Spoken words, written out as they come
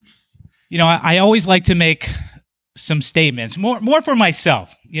I always like to make some statements, more for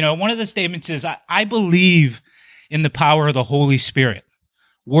myself. One of the statements is I believe in the power of the Holy Spirit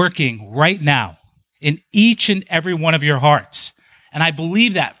working right now in each and every one of your hearts. And I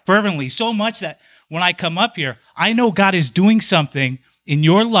believe that fervently, so much that when I come up here, I know God is doing something in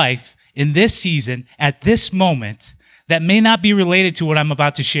your life in this season, at this moment, that may not be related to what I'm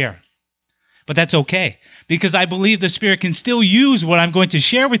about to share. But that's okay, because I believe the Spirit can still use what I'm going to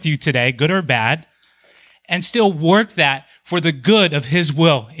share with you today, good or bad, and still work that for the good of His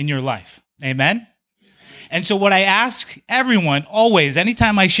will in your life. Amen? And so what I ask everyone always,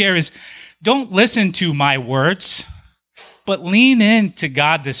 anytime I share, is don't listen to my words, but lean into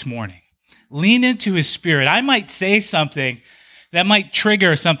God this morning. Lean into His Spirit. I might say something that might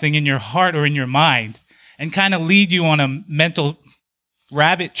trigger something in your heart or in your mind and kind of lead you on a mental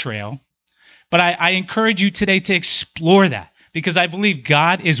rabbit trail. But I encourage you today to explore that, because I believe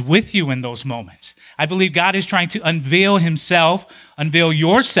God is with you in those moments. I believe God is trying to unveil Himself, unveil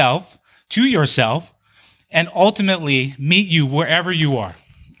yourself to yourself, and ultimately meet you wherever you are.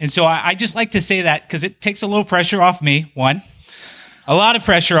 And so I just like to say that because it takes a little pressure off me, one, a lot of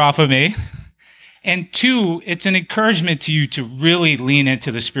pressure off of me, and two, it's an encouragement to you to really lean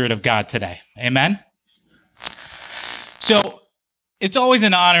into the Spirit of God today. Amen? So it's always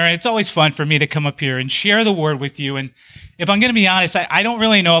an honor, and it's always fun for me to come up here and share the word with you. And if I'm going to be honest, I don't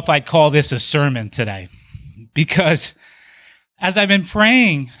really know if I'd call this a sermon today, because as I've been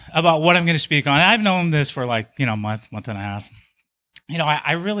praying about what I'm going to speak on, I've known this for like, a month and a half.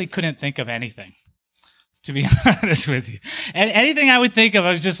 I really couldn't think of anything, to be honest with you. And anything I would think of,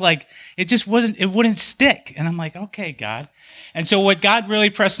 I was just like, it wouldn't stick. And I'm like, okay, God. And so what God really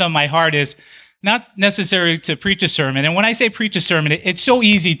pressed on my heart is not necessarily to preach a sermon. And when I say preach a sermon, it's so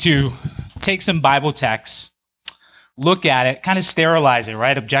easy to take some Bible text, look at it, kind of sterilize it,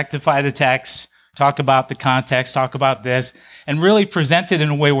 right? Objectify the text, talk about the context, talk about this, and really present it in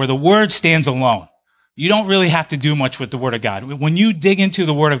a way where the word stands alone. You don't really have to do much with the word of God. When you dig into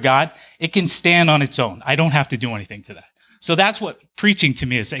the word of God, it can stand on its own. I don't have to do anything to that. So that's what preaching to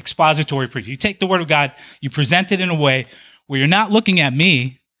me is, expository preaching. You take the word of God, you present it in a way where you're not looking at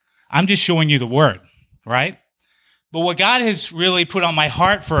me, I'm just showing you the word, right? But what God has really put on my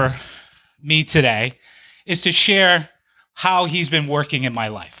heart for me today is to share how He's been working in my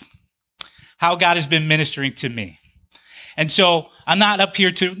life, how God has been ministering to me. And so I'm not up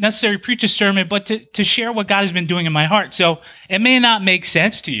here to necessarily preach a sermon, but to share what God has been doing in my heart. So it may not make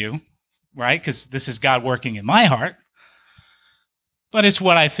sense to you, right? Because this is God working in my heart, but it's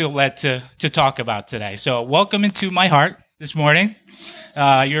what I feel led to talk about today. So welcome into my heart this morning.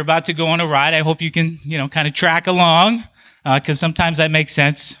 You're about to go on a ride. I hope you can, kind of track along, because sometimes that makes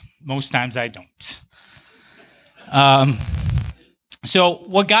sense. Most times I don't. So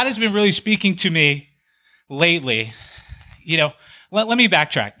what God has been really speaking to me lately, let me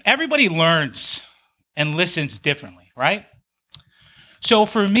backtrack. Everybody learns and listens differently, right? So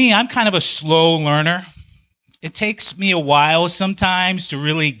for me, I'm kind of a slow learner. It takes me a while sometimes to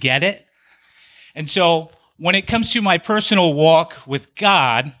really get it. And so when it comes to my personal walk with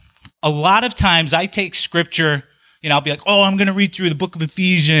God, a lot of times I take scripture, I'll be like, I'm going to read through the book of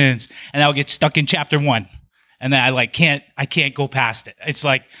Ephesians, and I'll get stuck in chapter 1. And then I can't go past it. It's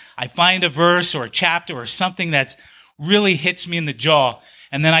like I find a verse or a chapter or something that really hits me in the jaw,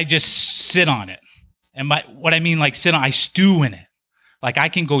 and then I just sit on it. And what I mean, like sit on, I stew in it. Like I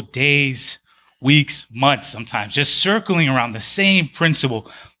can go days, weeks, months sometimes, just circling around the same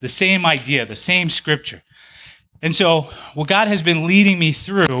principle, the same idea, the same scripture. And so what God has been leading me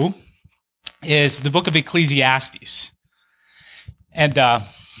through is the book of Ecclesiastes. And,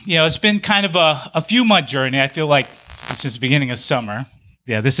 it's been kind of a few-month journey. I feel like since the beginning of summer.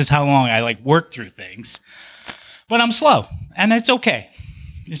 Yeah, this is how long I work through things. But I'm slow, and it's okay.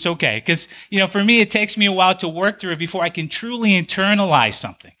 It's okay, because, for me, it takes me a while to work through it before I can truly internalize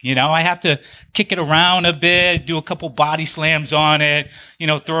something. I have to kick it around a bit, do a couple body slams on it,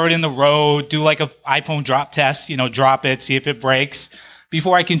 throw it in the road, do like an iPhone drop test, drop it, see if it breaks,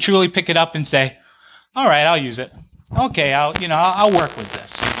 before I can truly pick it up and say, all right, I'll use it. Okay, I'll work with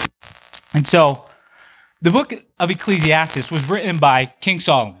this. And so the book of Ecclesiastes was written by King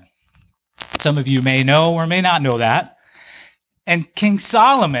Solomon. Some of you may know or may not know that. And King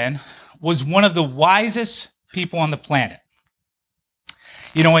Solomon was one of the wisest people on the planet.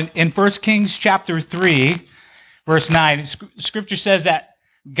 In 1 Kings chapter 3, verse 9, scripture says that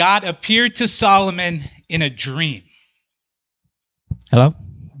God appeared to Solomon in a dream. Hello?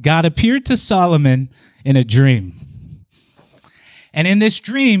 God appeared to Solomon in a dream. And in this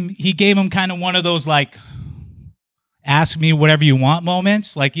dream, he gave him kind of one of those ask me whatever you want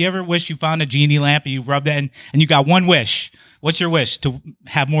moments. Like, you ever wish you found a genie lamp and you rubbed it and you got one wish? What's your wish? To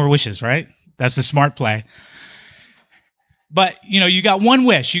have more wishes, right? That's a smart play. But, you got one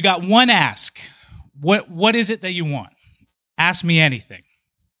wish. You got one ask. What is it that you want? Ask me anything.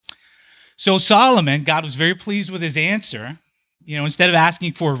 So Solomon, God was very pleased with his answer. Instead of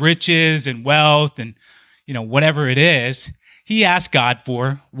asking for riches and wealth and, whatever it is, he asked God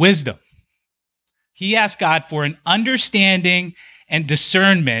for wisdom. He asked God for an understanding and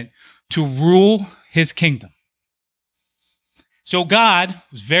discernment to rule his kingdom. So God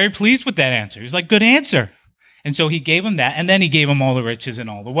was very pleased with that answer. He's like, good answer. And so he gave him that, and then he gave him all the riches and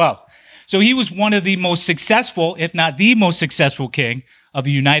all the wealth. So he was one of the most successful, if not the most successful king of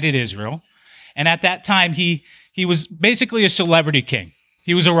the United Israel. And at that time, he was basically a celebrity king.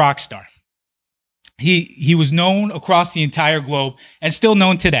 He was a rock star. He was known across the entire globe and still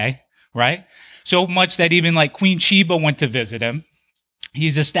known today, right? So much that even like Queen Sheba went to visit him.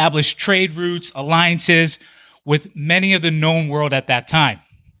 He's established trade routes, alliances with many of the known world at that time.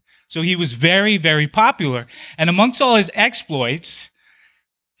 So he was very, very popular. And amongst all his exploits,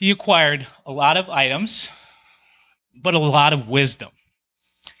 he acquired a lot of items, but a lot of wisdom.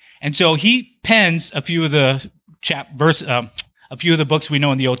 And so he pens a few of the books we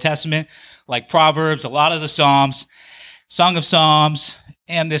know in the Old Testament, like Proverbs, a lot of the Psalms, Song of Psalms,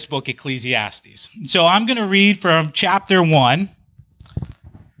 and this book, Ecclesiastes. So I'm going to read from chapter 1,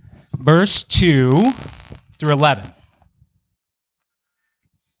 verse 2 through 11.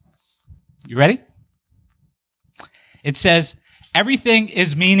 You ready? It says, everything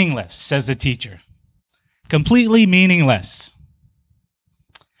is meaningless, says the teacher. Completely meaningless.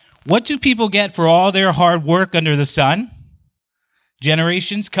 What do people get for all their hard work under the sun?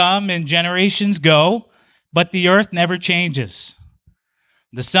 Generations come and generations go, but the earth never changes.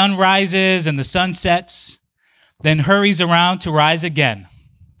 The sun rises and the sun sets, then hurries around to rise again.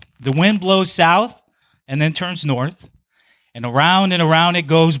 The wind blows south and then turns north, and around it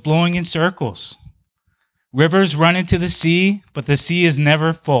goes, blowing in circles. Rivers run into the sea, but the sea is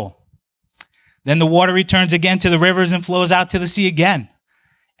never full. Then the water returns again to the rivers and flows out to the sea again.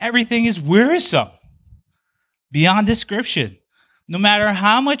 Everything is wearisome, beyond description. No matter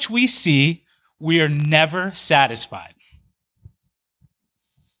how much we see, we are never satisfied.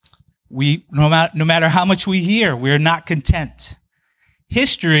 No matter how much we hear, we are not content.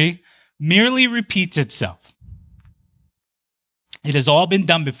 History merely repeats itself. It has all been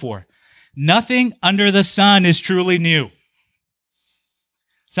done before. Nothing under the sun is truly new.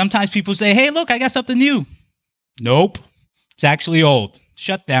 Sometimes people say, hey, look, I got something new. Nope, it's actually old.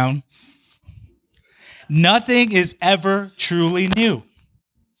 Shut down. Nothing is ever truly new.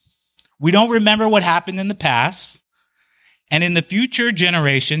 We don't remember what happened in the past. And in the future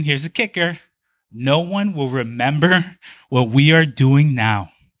generation, here's the kicker, no one will remember what we are doing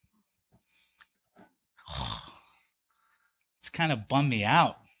now. It's kind of bummed me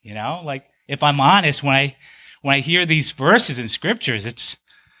out, Like, if I'm honest, when I hear these verses in scriptures, it's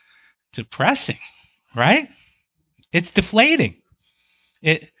depressing, right? It's deflating.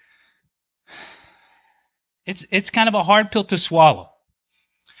 It's kind of a hard pill to swallow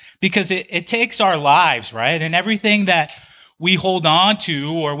because it takes our lives, right? And everything that we hold on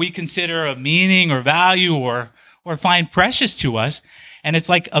to or we consider of meaning or value or find precious to us, and it's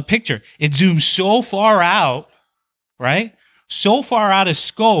like a picture. It zooms so far out, right? So far out of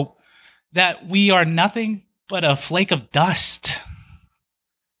scope that we are nothing but a flake of dust.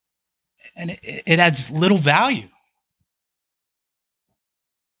 And it adds little value.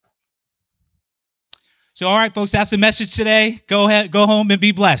 So, all right, folks, that's the message today. Go ahead, go home and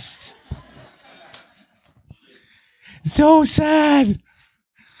be blessed. So sad.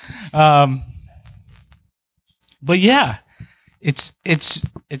 But yeah, it's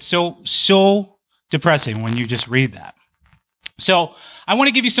so depressing when you just read that. So I want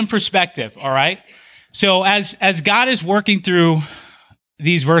to give you some perspective, all right? So as God is working through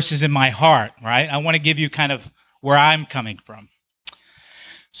these verses in my heart, right, I want to give you kind of where I'm coming from.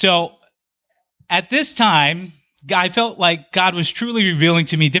 So at this time, I felt like God was truly revealing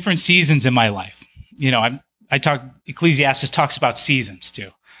to me different seasons in my life. Ecclesiastes talks about seasons too.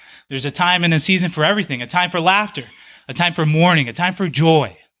 There's a time and a season for everything, a time for laughter, a time for mourning, a time for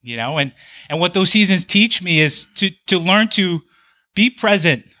joy, and what those seasons teach me is to learn to be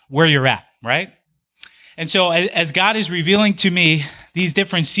present where you're at, right? And so as God is revealing to me these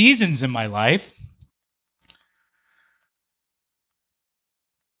different seasons in my life,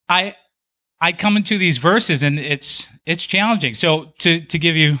 I come into these verses and it's challenging. So to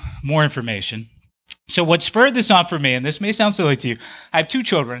give you more information, so what spurred this on for me, and this may sound silly to you, I have two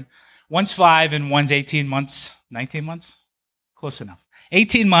children. One's 5 and one's 18 months, 19 months? Close enough.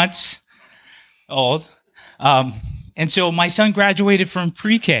 18 months old. And so my son graduated from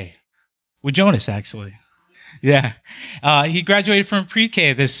pre-K with Jonas, actually. Yeah. He graduated from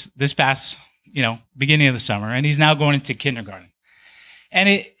pre-K this past, beginning of the summer, and he's now going into kindergarten.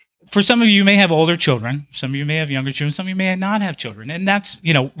 And for some of you may have older children, some of you may have younger children, some of you may not have children. And that's,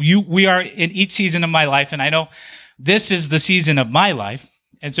 we are in each season of my life, and I know this is the season of my life.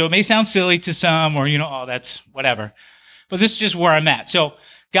 And so it may sound silly to some or, oh, that's whatever. But this is just where I'm at. So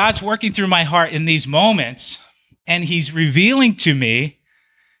God's working through my heart in these moments, and he's revealing to me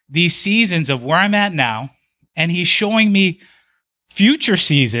these seasons of where I'm at now, and he's showing me future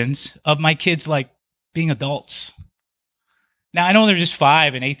seasons of my kids like being adults. Now, I know they're just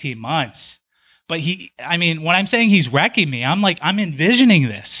 5 and 18 months, but when I'm saying he's wrecking me, I'm envisioning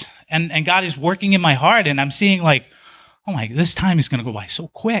this, and God is working in my heart, and I'm seeing like, oh my, this time is going to go by so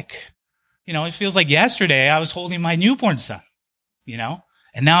quick. It feels like yesterday I was holding my newborn son,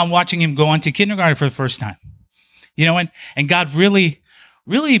 and now I'm watching him go into kindergarten for the first time, and God really,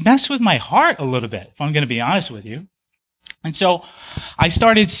 really messed with my heart a little bit, if I'm going to be honest with you. And so I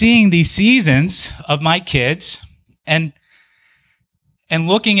started seeing these seasons of my kids and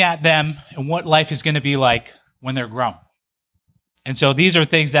looking at them and what life is going to be like when they're grown. And so these are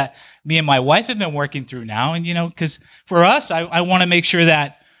things that me and my wife have been working through now. And, because for us, I want to make sure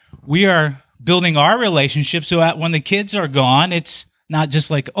that we are building our relationship so that when the kids are gone, it's not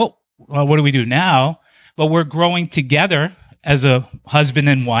just like, oh, well, what do we do now? But we're growing together as a husband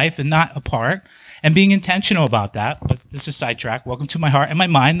and wife and not apart and being intentional about that. But this is sidetrack. Welcome to my heart and my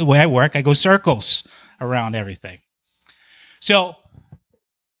mind. The way I work, I go circles around everything. So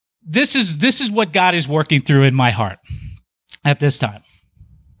this is what God is working through in my heart at this time.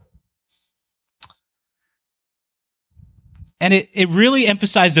 And it really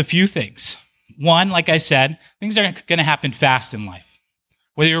emphasized a few things. One, like I said, things are going to happen fast in life.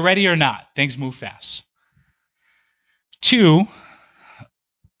 Whether you're ready or not, things move fast. 2,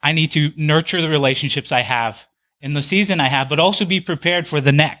 I need to nurture the relationships I have in the season I have, but also be prepared for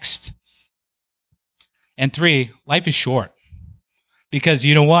the next. And 3, life is short. Because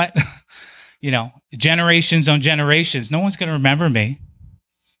you know what? Generations on generations, no one's going to remember me.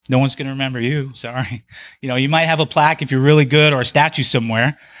 No one's going to remember you. Sorry. You might have a plaque if you're really good or a statue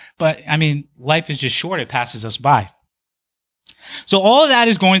somewhere. But, life is just short. It passes us by. So all of that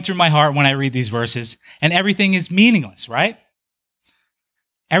is going through my heart when I read these verses. And everything is meaningless, right?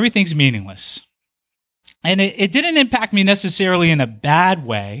 Everything's meaningless. And it didn't impact me necessarily in a bad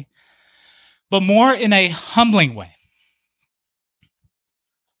way, but more in a humbling way.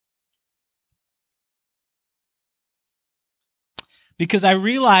 Because I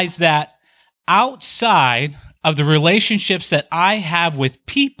realized that outside of the relationships that I have with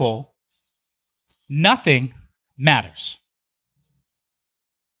people, nothing matters.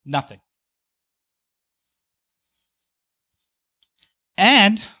 Nothing.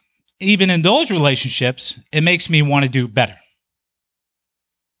 And even in those relationships, it makes me want to do better.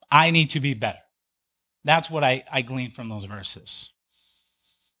 I need to be better. That's what I glean from those verses.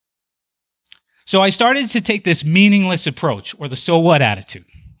 So I started to take this meaningless approach, or the so what attitude,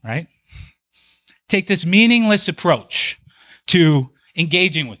 right? Take this meaningless approach to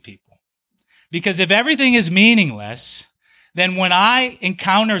engaging with people. Because if everything is meaningless, then when I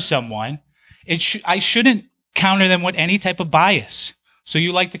encounter someone, I shouldn't counter them with any type of bias. So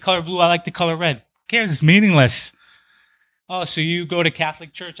you like the color blue, I like the color red. Who cares? It's meaningless. Oh, so you go to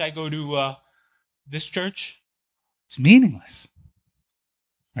Catholic church, I go to this church? It's meaningless,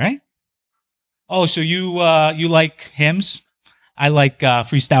 right? Oh, so you like hymns? I like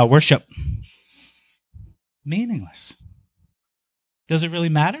freestyle worship. Meaningless. Does it really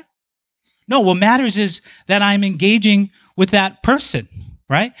matter? No, what matters is that I'm engaging with that person,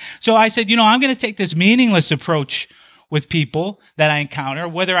 right? So I said, I'm going to take this meaningless approach with people that I encounter.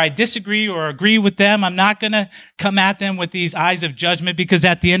 Whether I disagree or agree with them, I'm not going to come at them with these eyes of judgment, because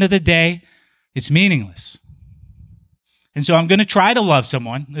at the end of the day, it's meaningless. And so I'm going to try to love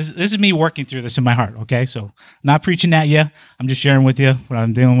someone. This is me working through this in my heart, okay? So I'm not preaching at you. I'm just sharing with you what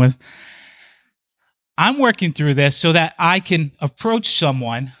I'm dealing with. I'm working through this so that I can approach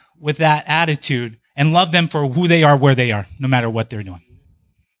someone with that attitude and love them for who they are, where they are, no matter what they're doing.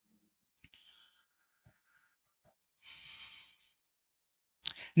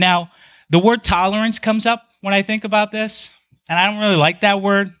 Now, the word tolerance comes up when I think about this, and I don't really like that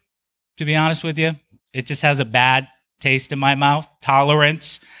word, to be honest with you. It just has a bad taste in my mouth,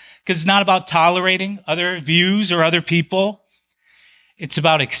 tolerance, because it's not about tolerating other views or other people. It's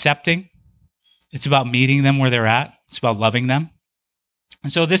about accepting. It's about meeting them where they're at. It's about loving them.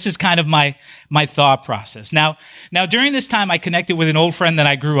 And so this is kind of my thought process. Now during this time, I connected with an old friend that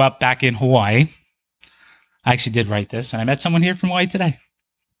I grew up back in Hawaii. I actually did write this, and I met someone here from Hawaii today.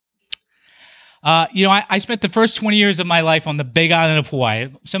 I spent the first 20 years of my life on the big island of Hawaii.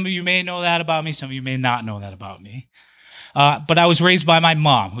 Some of you may know that about me. Some of you may not know that about me. But I was raised by my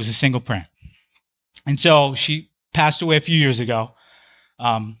mom, who's a single parent. And so she passed away a few years ago.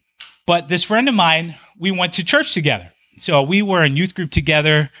 But this friend of mine, we went to church together. So we were in youth group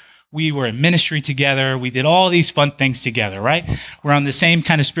together. We were in ministry together. We did all these fun things together, right? We're on the same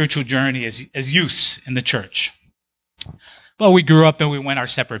kind of spiritual journey as youths in the church. But we grew up and we went our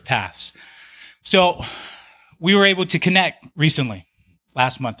separate paths. So we were able to connect recently,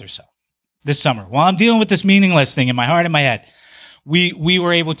 last month or so, this summer. While I'm dealing with this meaningless thing in my heart and my head, we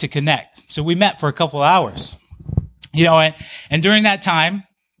were able to connect. So we met for a couple hours, and during that time,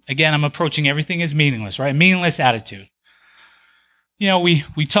 again, I'm approaching everything as meaningless, right? Meaningless attitude.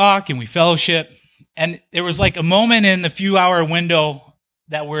 We talk and we fellowship, and there was like a moment in the few-hour window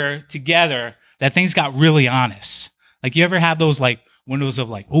that we're together that things got really honest. Like, you ever have those like windows of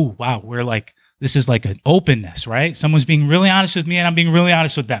like, oh, wow, we're like, this is like an openness, right? Someone's being really honest with me and I'm being really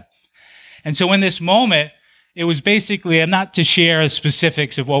honest with them. And so in this moment, it was basically, I'm not to share the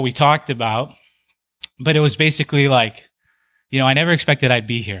specifics of what we talked about, but it was basically like, I never expected I'd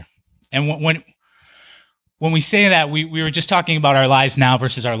be here. And when we say that, we were just talking about our lives now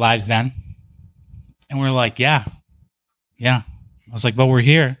versus our lives then. And we're like, yeah. I was like, but we're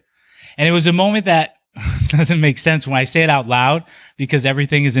here. And it was a moment that doesn't make sense when I say it out loud because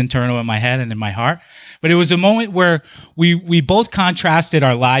everything is internal in my head and in my heart. But it was a moment where we both contrasted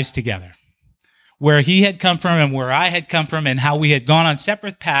our lives together, where he had come from and where I had come from and how we had gone on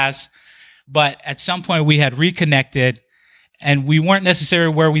separate paths. But at some point we had reconnected and we weren't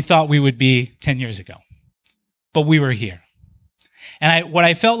necessarily where we thought we would be 10 years ago, but we were here. And what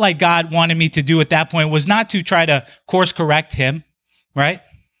I felt like God wanted me to do at that point was not to try to course correct him, right?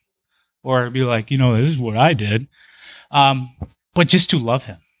 Or be like, this is what I did. But just to love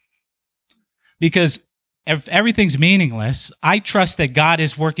him. Because if everything's meaningless, I trust that God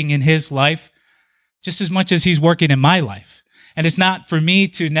is working in his life just as much as he's working in my life. And it's not for me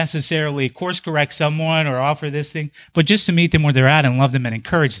to necessarily course correct someone or offer this thing, but just to meet them where they're at and love them and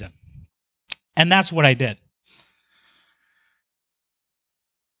encourage them. And that's what I did.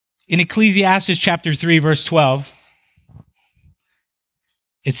 In Ecclesiastes chapter 3, verse 12,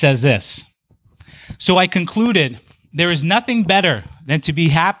 it says this: "So I concluded, there is nothing better than to be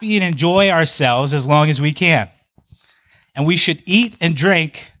happy and enjoy ourselves as long as we can. And we should eat and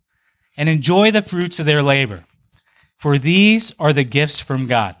drink and enjoy the fruits of their labor. For these are the gifts from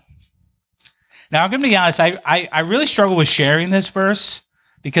God." Now, I'm going to be honest, I really struggle with sharing this verse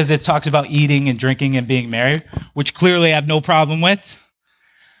because it talks about eating and drinking and being merry, which clearly I have no problem with.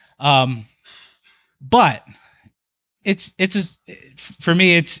 But for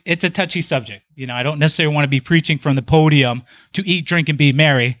me, it's a touchy subject. I don't necessarily want to be preaching from the podium to eat, drink, and be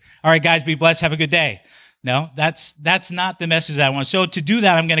merry. All right, guys, be blessed. Have a good day. No, that's not the message that I want. So to do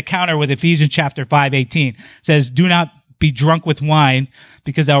that, I'm going to counter with Ephesians chapter 5:18. It says, "Do not be drunk with wine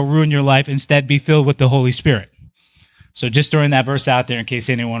because that will ruin your life. Instead, be filled with the Holy Spirit." So just throwing that verse out there in case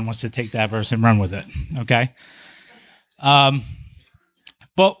anyone wants to take that verse and run with it. Okay.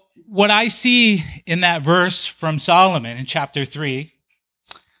 But what I see in that verse from Solomon in chapter 3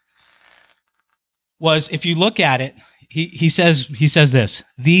 was, if you look at it, he says this: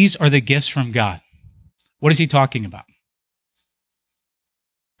 "These are the gifts from God." What is he talking about?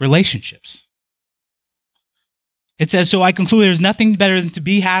 Relationships. It says, "So I conclude there's nothing better than to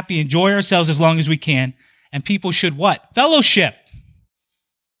be happy, enjoy ourselves as long as we can, and people should" what? Fellowship.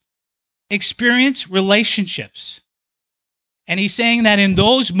 Experience relationships. And he's saying that in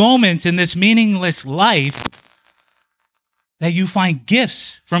those moments in this meaningless life, that you find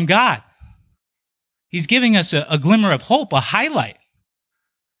gifts from God. He's giving us a glimmer of hope, a highlight.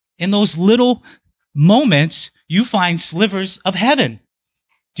 In those little moments, you find slivers of heaven.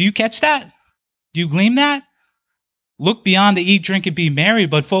 Do you catch that? Do you glean that? Look beyond the eat, drink, and be merry,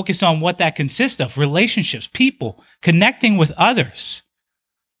 but focus on what that consists of: relationships, people, connecting with others.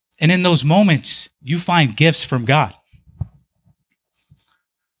 And in those moments, you find gifts from God.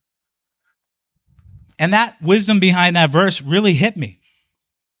 And that wisdom behind that verse really hit me.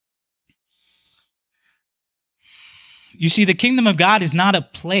 You see, the kingdom of God is not a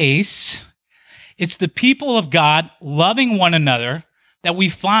place. It's the people of God loving one another that we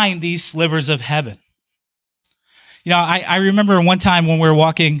find these slivers of heaven. I remember one time when we were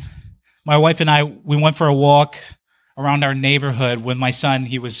walking, my wife and I, we went for a walk around our neighborhood with my son.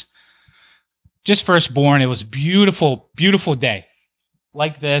 He was just first born. It was a beautiful, beautiful day.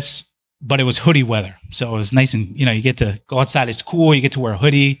 like this, but it was hoodie weather. So it was nice and, you get to go outside. It's cool. You get to wear a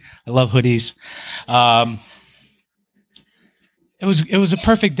hoodie. I love hoodies. It was a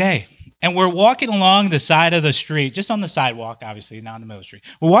perfect day. And we're walking along the side of the street, just on the sidewalk, obviously, not in the middle of the street.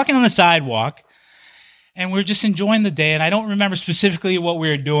 We're walking on the sidewalk, and we're just enjoying the day. And I don't remember specifically what we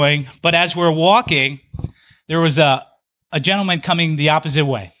were doing, but as we're walking, there was a gentleman coming the opposite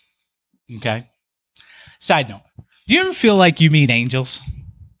way. Okay? Side note, do you ever feel like you meet angels?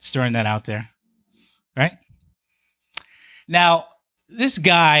 Just throwing that out there, right? Now, this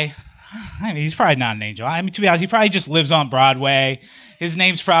guy, he's probably not an angel. To be honest, he probably just lives on Broadway. His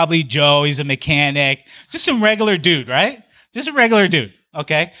name's probably Joe. He's a mechanic. Just some regular dude, right? Just a regular dude,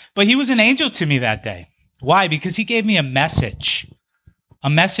 okay? But he was an angel to me that day. Why? Because he gave me a message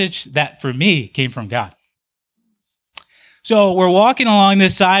that for me came from God. So we're walking along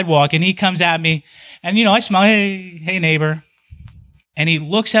this sidewalk, and he comes at me, and, I smile, hey, neighbor. And he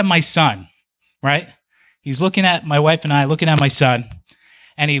looks at my son, right? He's looking at my wife and I, looking at my son,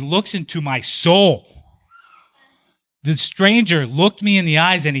 and he looks into my soul. The stranger looked me in the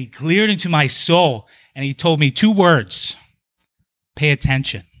eyes, and he cleared into my soul, and he told me 2 words: pay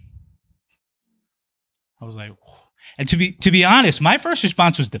attention. I was like, whoa. And to be honest, my first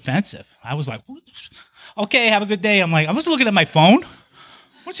response was defensive. I was like, okay, have a good day. I'm like, I was looking at my phone.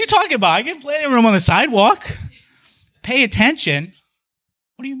 What's he talking about? I get plenty of room on the sidewalk. Pay attention.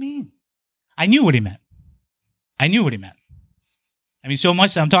 What do you mean? I knew what he meant. I mean, so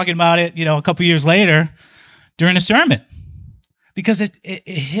much that I'm talking about it, a couple years later during a sermon, because it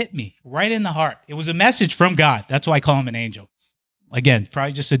hit me right in the heart. It was a message from God. That's why I call him an angel. Again,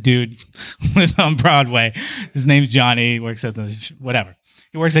 probably just a dude who lives on Broadway. His name's Johnny. He works at whatever.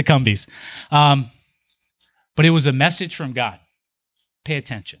 He works at Cumbies. But it was a message from God. Pay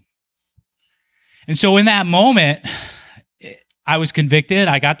attention. And so in that moment, I was convicted.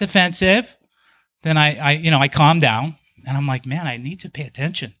 I got defensive. Then I calmed down, and I'm like, man, I need to pay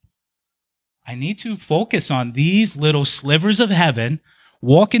attention. I need to focus on these little slivers of heaven,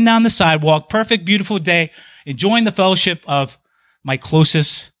 walking down the sidewalk, perfect, beautiful day, enjoying the fellowship of my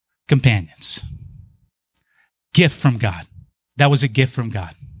closest companions. Gift from God. That was a gift from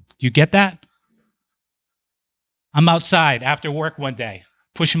God. You get that? I'm outside after work one day,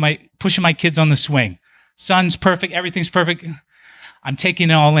 pushing my kids on the swing. Sun's perfect. Everything's perfect. I'm taking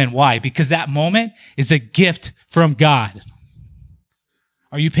it all in. Why? Because that moment is a gift from God.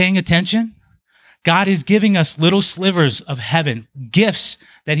 Are you paying attention? God is giving us little slivers of heaven, gifts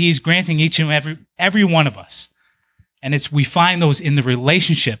that he is granting each and every one of us. And we find those in the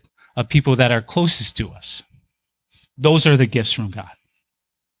relationship of people that are closest to us. Those are the gifts from God.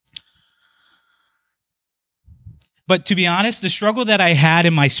 But to be honest, the struggle that I had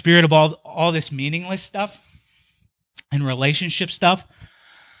in my spirit of all this meaningless stuff and relationship stuff,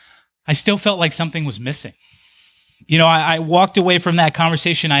 I still felt like something was missing. I walked away from that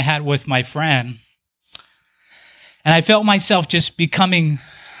conversation I had with my friend, and I felt myself just becoming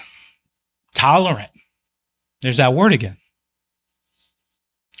tolerant. There's that word again.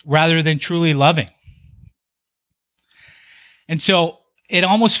 Rather than truly loving. And so it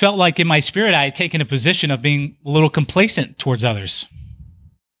almost felt like in my spirit I had taken a position of being a little complacent towards others,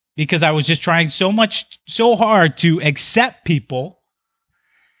 because I was just trying so hard to accept people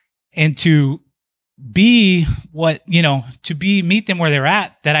and to be meet them where they're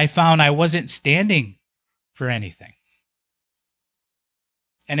at, that I found I wasn't standing for anything.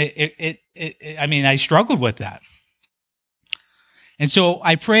 And I struggled with that. And so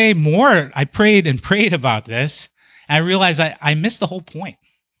I prayed and prayed about this, and I realized I missed the whole point.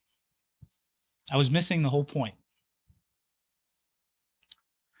 I was missing the whole point.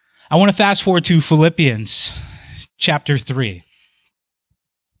 I want to fast forward to Philippians chapter 3.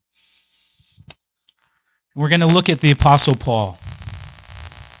 We're going to look at the Apostle Paul.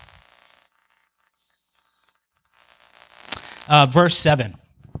 Verse 7.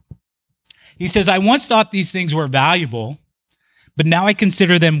 He says, I once thought these things were valuable, but now I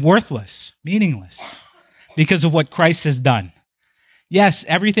consider them worthless, meaningless, because of what Christ has done. Yes,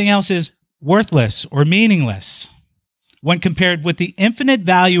 everything else is worthless or meaningless when compared with the infinite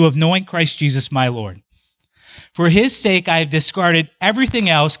value of knowing Christ Jesus my Lord. For his sake, I have discarded everything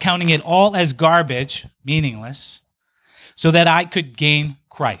else, counting it all as garbage, meaningless, so that I could gain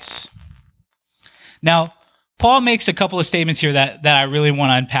Christ. Now, Paul makes a couple of statements here that I really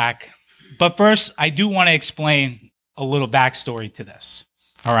want to unpack. But first, I do want to explain a little backstory to this.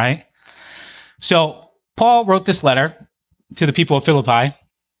 All right? So, Paul wrote this letter to the people of Philippi. I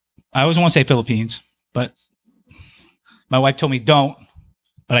always want to say Philippines, but my wife told me don't,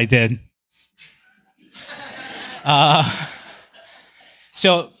 but I did.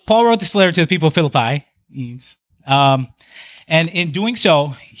 So Paul wrote this letter to the people of Philippi. And in doing so,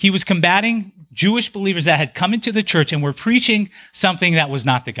 he was combating Jewish believers that had come into the church and were preaching something that was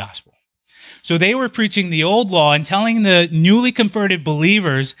not the gospel. So they were preaching the old law and telling the newly converted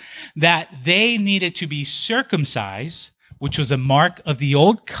believers that they needed to be circumcised, which was a mark of the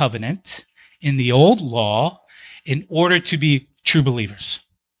old covenant in the old law, in order to be true believers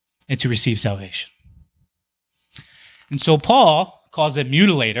and to receive salvation. And so Paul calls them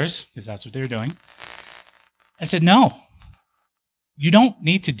mutilators, because that's what they're doing. I said, no, you don't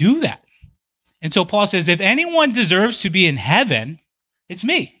need to do that. And so Paul says, if anyone deserves to be in heaven, it's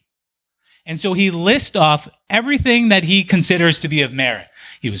me. And so he lists off everything that he considers to be of merit.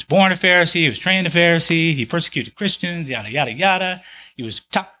 He was born a Pharisee, he was trained a Pharisee, he persecuted Christians, yada, yada, yada. He was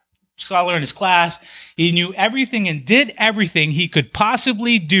top scholar in his class. He knew everything and did everything he could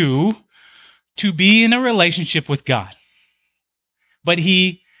possibly do to be in a relationship with God. But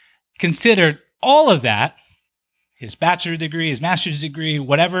he considered all of that, his bachelor's degree, his master's degree,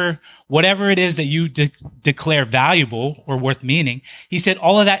 whatever it is that you declare valuable or worth meaning, he said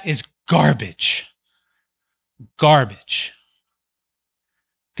all of that is garbage. Garbage.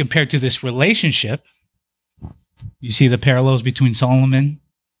 Compared to this relationship, you see the parallels between Solomon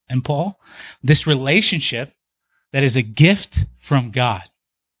and Paul? This relationship that is a gift from God.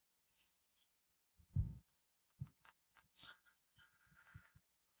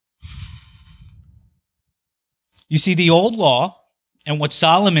 You see, the old law and what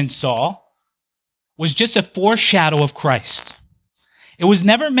Solomon saw was just a foreshadow of Christ. It was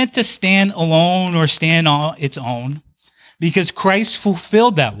never meant to stand alone or stand on its own because Christ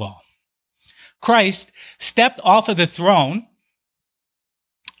fulfilled that law. Christ stepped off of the throne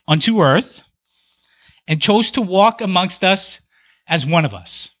onto earth and chose to walk amongst us as one of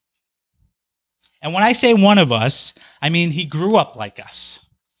us. And when I say one of us, I mean he grew up like us.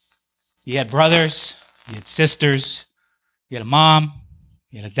 He had brothers. He had sisters, he had a mom,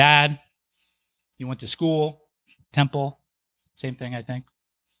 he had a dad, he went to school, temple, same thing, I think.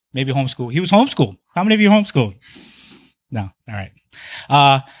 Maybe homeschool. He was homeschooled. How many of you homeschooled? No, all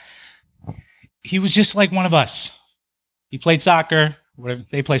right. He was just like one of us. He played soccer. Whatever.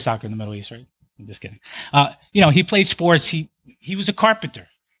 They play soccer in the Middle East, right? I'm just kidding. He played sports. He was a carpenter.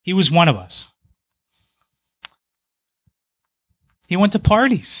 He was one of us. He went to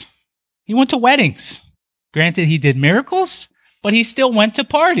parties. He went to weddings. Granted, he did miracles, but he still went to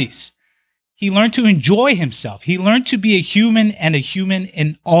parties. He learned to enjoy himself. He learned to be a human and a human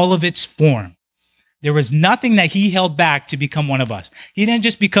in all of its form. There was nothing that he held back to become one of us. He didn't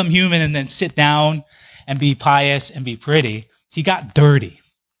just become human and then sit down and be pious and be pretty. He got dirty,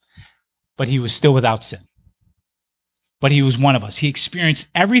 but he was still without sin. But he was one of us. He experienced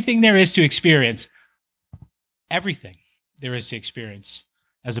everything there is to experience, everything there is to experience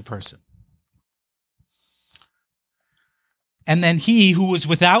as a person. And then he who was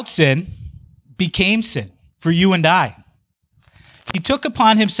without sin became sin for you and I. He took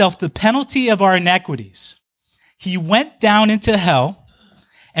upon himself the penalty of our iniquities. He went down into hell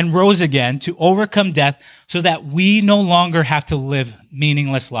and rose again to overcome death so that we no longer have to live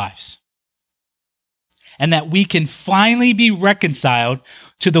meaningless lives. And that we can finally be reconciled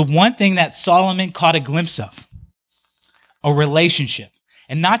to the one thing that Solomon caught a glimpse of, a relationship.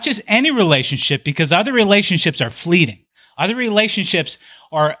 And not just any relationship, because other relationships are fleeting. Other relationships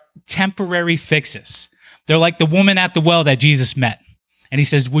are temporary fixes. They're like the woman at the well that Jesus met. And he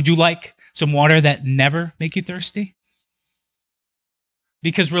says, would you like some water that never make you thirsty?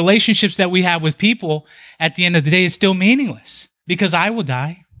 Because relationships that we have with people at the end of the day is still meaningless. Because I will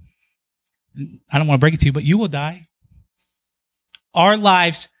die. I don't want to break it to you, but you will die. Our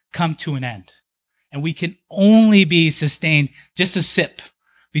lives come to an end. And we can only be sustained just a sip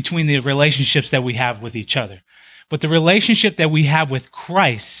between the relationships that we have with each other. But the relationship that we have with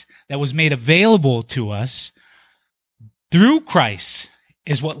Christ that was made available to us through Christ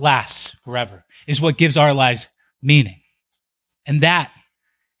is what lasts forever, is what gives our lives meaning. And that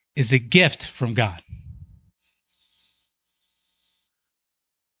is a gift from God.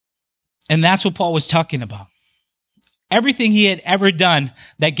 And that's what Paul was talking about. Everything he had ever done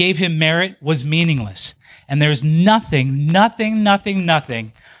that gave him merit was meaningless. And there's nothing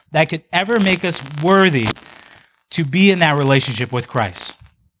that could ever make us worthy to be in that relationship with Christ.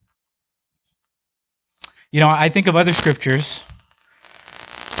 I think of other scriptures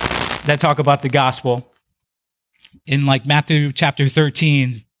that talk about the gospel. In like Matthew chapter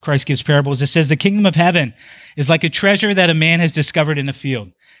 13, Christ gives parables. It says, the kingdom of heaven is like a treasure that a man has discovered in a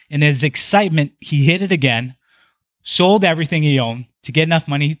field. In his excitement, he hid it again, sold everything he owned to get enough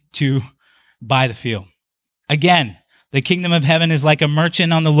money to buy the field. Again, The kingdom of heaven is like a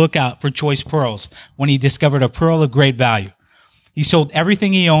merchant on the lookout for choice pearls when he discovered a pearl of great value. He sold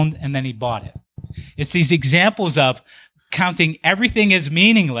everything he owned and then he bought it. It's these examples of counting everything as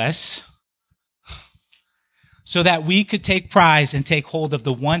meaningless so that we could take prize and take hold of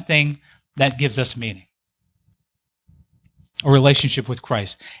the one thing that gives us meaning, a relationship with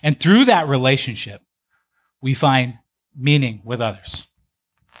Christ. And through that relationship, we find meaning with others.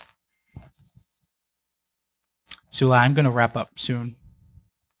 Sula, I'm going to wrap up soon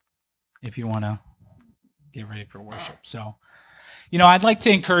if you want to get ready for worship. So, I'd like to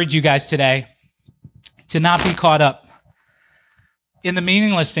encourage you guys today to not be caught up in the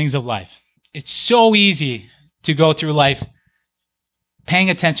meaningless things of life. It's so easy to go through life paying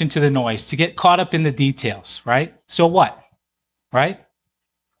attention to the noise, to get caught up in the details, right? So what, right?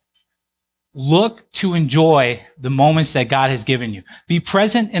 Look to enjoy the moments that God has given you. Be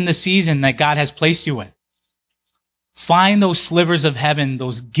present in the season that God has placed you in. Find those slivers of heaven,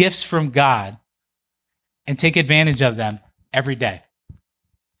 those gifts from God, and take advantage of them every day.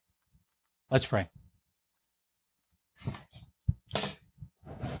 Let's pray.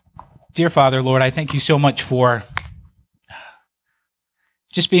 Dear Father, Lord, I thank you so much for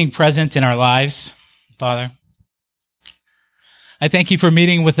just being present in our lives, Father. I thank you for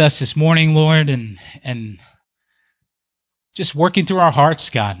meeting with us this morning, Lord, and just working through our hearts,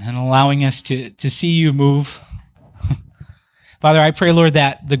 God, and allowing us to see you move. Father, I pray, Lord,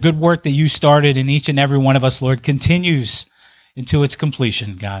 that the good work that you started in each and every one of us, Lord, continues into its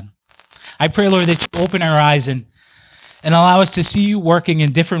completion, God. I pray, Lord, that you open our eyes and allow us to see you working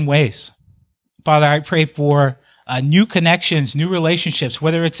in different ways. Father, I pray for new connections, new relationships,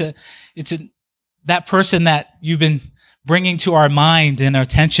 whether it's that person that you've been bringing to our mind and our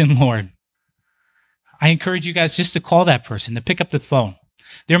attention, Lord. I encourage you guys just to call that person, to pick up the phone.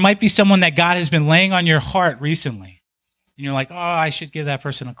 There might be someone that God has been laying on your heart recently. And you're like, I should give that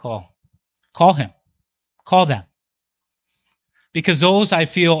person a call. Call him. Call them. Because those, I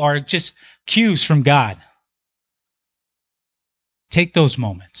feel, are just cues from God. Take those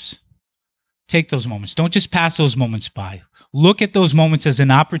moments. Take those moments. Don't just pass those moments by. Look at those moments as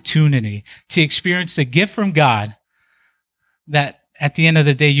an opportunity to experience the gift from God that at the end of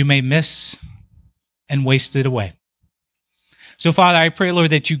the day you may miss and waste it away. So, Father, I pray,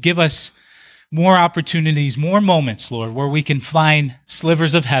 Lord, that you give us more opportunities, more moments, Lord, where we can find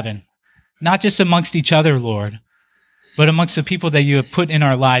slivers of heaven, not just amongst each other, Lord, but amongst the people that you have put in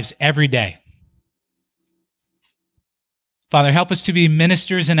our lives every day. Father, help us to be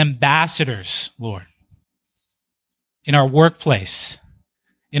ministers and ambassadors, Lord, in our workplace,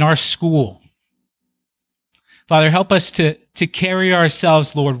 in our school. Father, help us to carry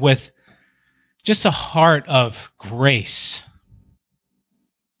ourselves, Lord, with just a heart of grace.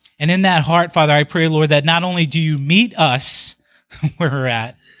 And in that heart, Father, I pray, Lord, that not only do you meet us where we're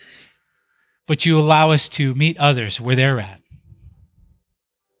at, but you allow us to meet others where they're at.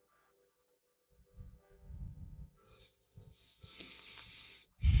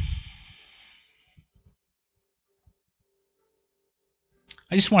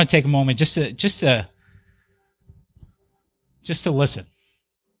 I just want to take a moment just to listen.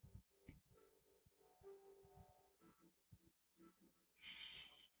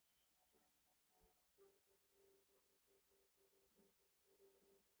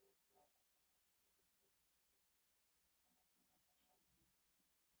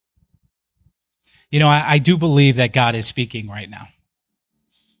 I do believe that God is speaking right now.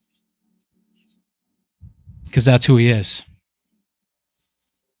 Because that's who he is.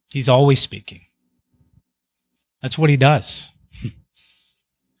 He's always speaking. That's what he does.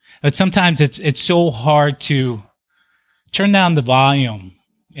 But sometimes it's so hard to turn down the volume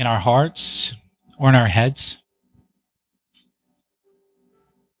in our hearts or in our heads.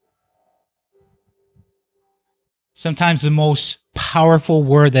 Sometimes the most powerful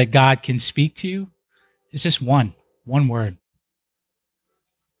word that God can speak to you is just one word.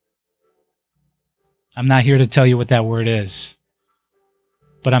 I'm not here to tell you what that word is,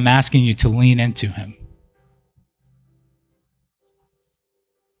 but I'm asking you to lean into him.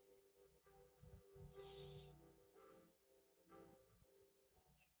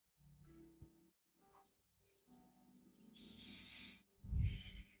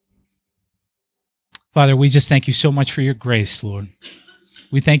 Father, we just thank you so much for your grace, Lord.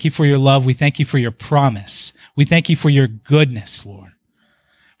 We thank you for your love. We thank you for your promise. We thank you for your goodness, Lord.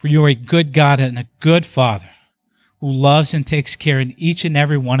 For you are a good God and a good Father who loves and takes care in each and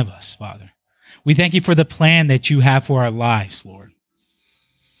every one of us, Father. We thank you for the plan that you have for our lives, Lord.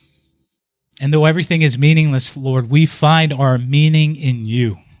 And though everything is meaningless, Lord, we find our meaning in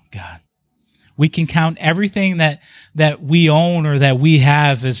you, God. We can count everything that we own or that we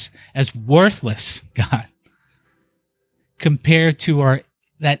have as worthless, God, compared to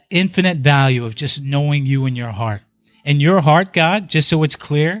that infinite value of just knowing you in your heart. And your heart, God, just so it's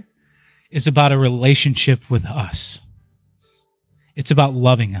clear, is about a relationship with us. It's about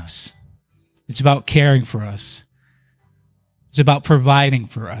loving us. It's about caring for us. It's about providing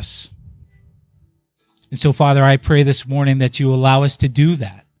for us. And so, Father, I pray this morning that you allow us to do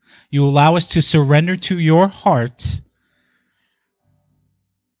that. You allow us to surrender to your heart,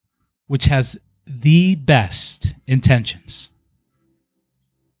 which has the best intentions.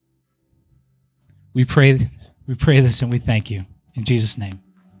 We pray this and we thank you. In Jesus' name,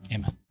 amen.